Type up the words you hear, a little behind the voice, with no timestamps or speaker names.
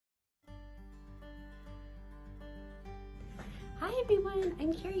everyone,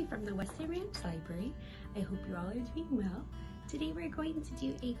 I'm Kari from the Western Ranch Library. I hope you all are doing well. Today we're going to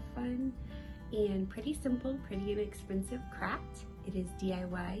do a fun and pretty simple, pretty inexpensive craft. It is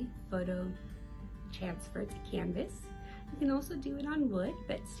DIY photo transfer to canvas. You can also do it on wood,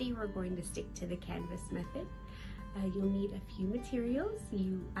 but today we're going to stick to the canvas method. You'll need a few materials.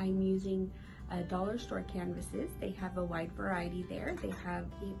 I'm using dollar store canvases. They have a wide variety there. They have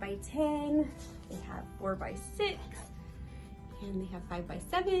 8x10, they have 4x6, and they have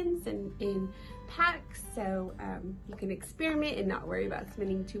 5x7s and in packs, so you can experiment and not worry about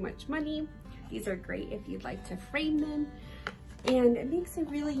spending too much money. These are great if you'd like to frame them, and it makes a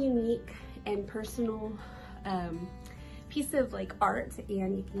really unique and personal piece of art,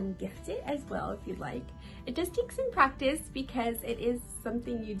 and you can gift it as well if you'd like. It does take some practice because it is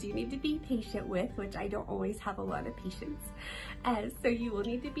something you do need to be patient with, which I don't always have a lot of patience. So you will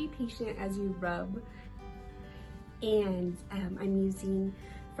need to be patient as you rub. And I'm using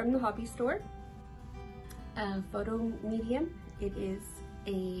from the hobby store a photo medium. It is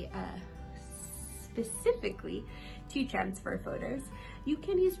a specifically to transfer photos. You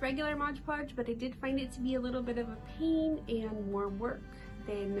can use regular Mod Podge, but I did find it to be a little bit of a pain and more work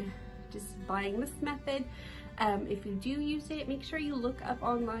than just buying this method. If you do use it, make sure you look up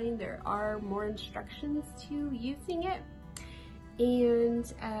online. There are more instructions to using it.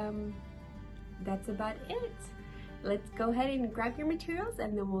 And that's about it. Let's go ahead and grab your materials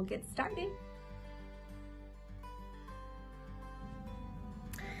and then we'll get started.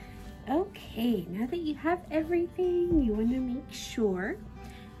 Okay, now that you have everything, you want to make sure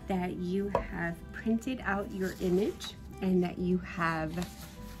that you have printed out your image and that you have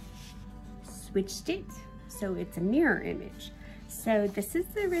switched it so it's a mirror image. So this is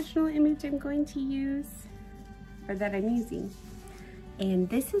the original image I'm going to use, or that I'm using, and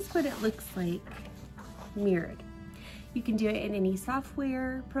this is what it looks like mirrored. You can do it in any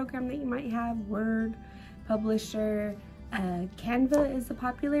software program that you might have, Word, Publisher. Canva is a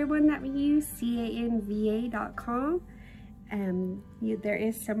popular one that we use, canva.com. There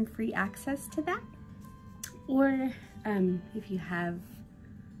is some free access to that. Or if you have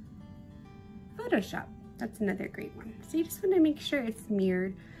Photoshop, that's another great one. So you just want to make sure it's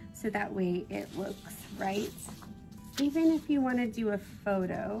mirrored so that way it looks right. Even if you want to do a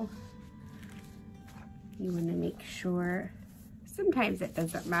photo, you want to make sure, sometimes it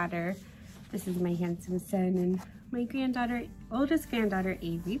doesn't matter. This is my handsome son and my granddaughter, oldest granddaughter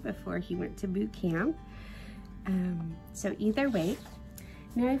Avery, before he went to boot camp. So either way.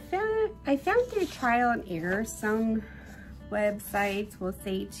 Now I found through trial and error, some websites will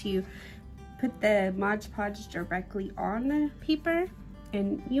say to put the Mod Podge directly on the paper,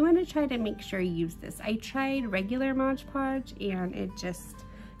 and you want to try to make sure you use this. I tried regular Mod Podge and it just,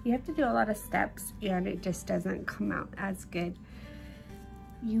 you have to do a lot of steps and it just doesn't come out as good.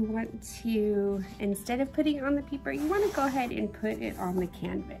 You want to, instead of putting it on the paper, you want to go ahead and put it on the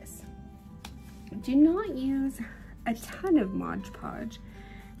canvas. Do not use a ton of Mod Podge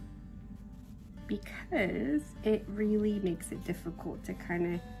because it really makes it difficult to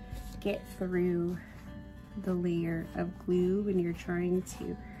kind of get through the layer of glue when you're trying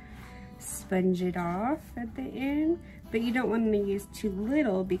to sponge it off at the end. But you don't want to use too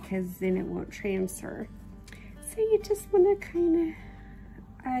little because then it won't transfer. So you just want to kind of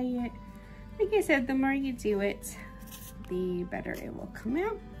eye it. Like I said, the more you do it, the better it will come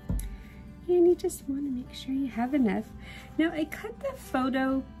out. And you just want to make sure you have enough. Now I cut the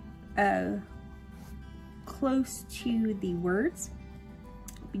photo close to the words.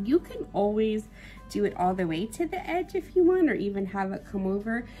 You can always do it all the way to the edge if you want, or even have it come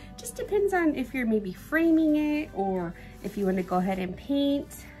over. Just depends on if you're maybe framing it or if you want to go ahead and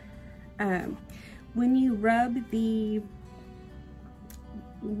paint. When you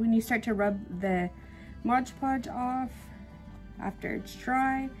start to rub the Mod Podge off after it's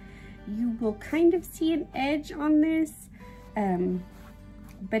dry, you will kind of see an edge on this,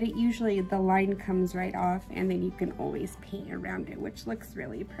 but it usually, the line comes right off, and then you can always paint around it, which looks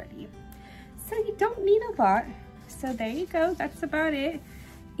really pretty. So you don't need a lot. So there you go, that's about it.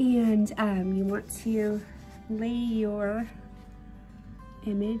 And you want to lay your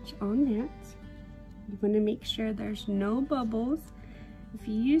image on that. You want to make sure there's no bubbles. If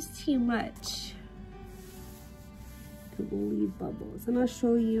you use too much, it will leave bubbles. And I'll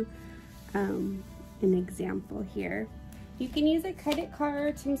show you an example here. You can use a credit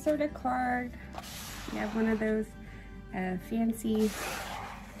card, some sort of card. You have one of those fancy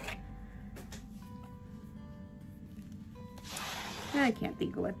I can't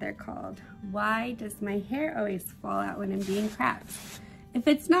think of what they're called. Why does my hair always fall out when I'm doing crafts? If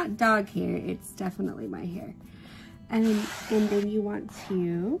it's not dog hair, it's definitely my hair. And then you want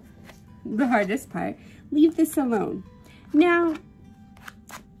to, the hardest part, leave this alone. Now,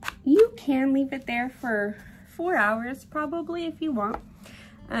 you can leave it there for 4 hours probably if you want.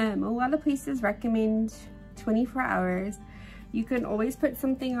 A lot of places recommend 24 hours. You can always put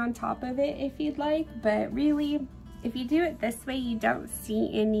something on top of it if you'd like, but really, if you do it this way, you don't see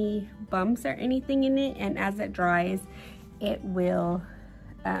any bumps or anything in it, and as it dries, it will,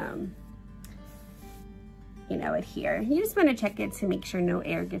 you know, adhere. You just want to check it to make sure no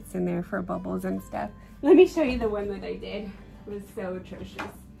air gets in there for bubbles and stuff. Let me show you the one that I did. It was so atrocious.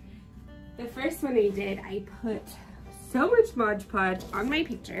 The first one I did, I put so much Mod Podge on my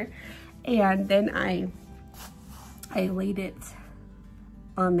picture, and then I laid it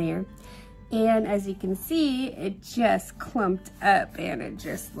on there, and as you can see, it just clumped up and it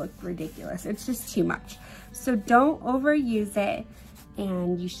just looked ridiculous. It's just too much. So don't overuse it,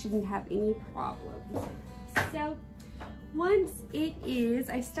 and you shouldn't have any problems. So once it is,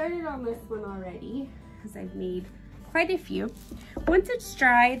 I started on this one already because I've made quite a few. Once it's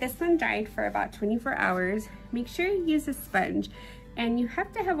dry, this one dried for about 24 hours. Make sure you use a sponge, and you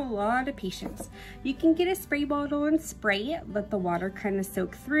have to have a lot of patience. You can get a spray bottle and spray it, let the water kind of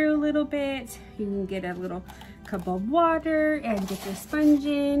soak through a little bit. You can get a little cup of water and get your sponge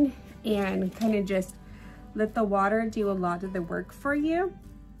in and kind of just let the water do a lot of the work for you.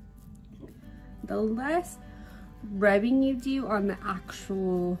 The less rubbing you do on the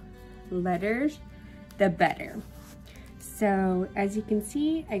actual letters, the better. So as you can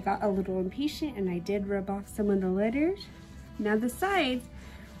see, I got a little impatient and I did rub off some of the letters. Now the sides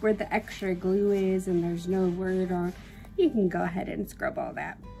where the extra glue is and there's no word on, you can go ahead and scrub all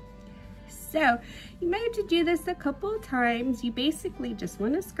that. So you might have to do this a couple of times. You basically just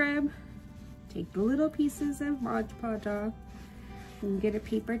want to scrub, take the little pieces of Mod Podge off, and get a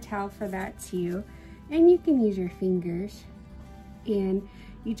paper towel for that too. And you can use your fingers, and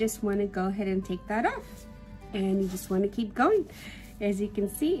you just want to go ahead and take that off. And you just want to keep going. As you can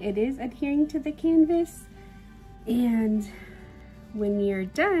see, it is adhering to the canvas. And when you're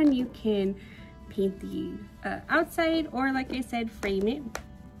done, you can paint the outside, or like I said, frame it.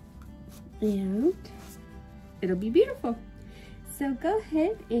 And it'll be beautiful. So go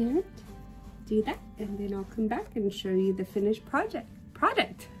ahead and do that, and then I'll come back and show you the finished product.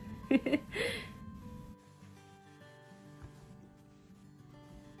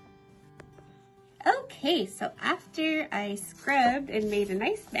 Okay, so after I scrubbed and made a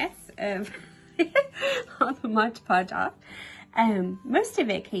nice mess of all the Mod Podge off, most of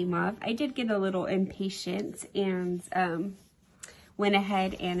it came off. I did get a little impatient and went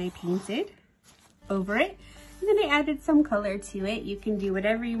ahead and I painted over it. And then I added some color to it. You can do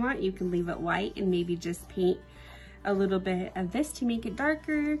whatever you want. You can leave it white and maybe just paint a little bit of this to make it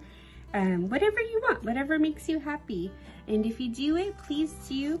darker. Whatever you want, whatever makes you happy. And if you do it, please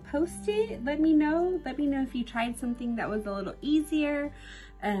do post it. Let me know. Let me know if you tried something that was a little easier.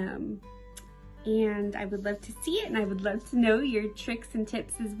 And I would love to see it, and I would love to know your tricks and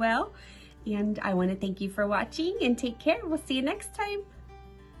tips as well. And I want to thank you for watching, and take care. We'll see you next time.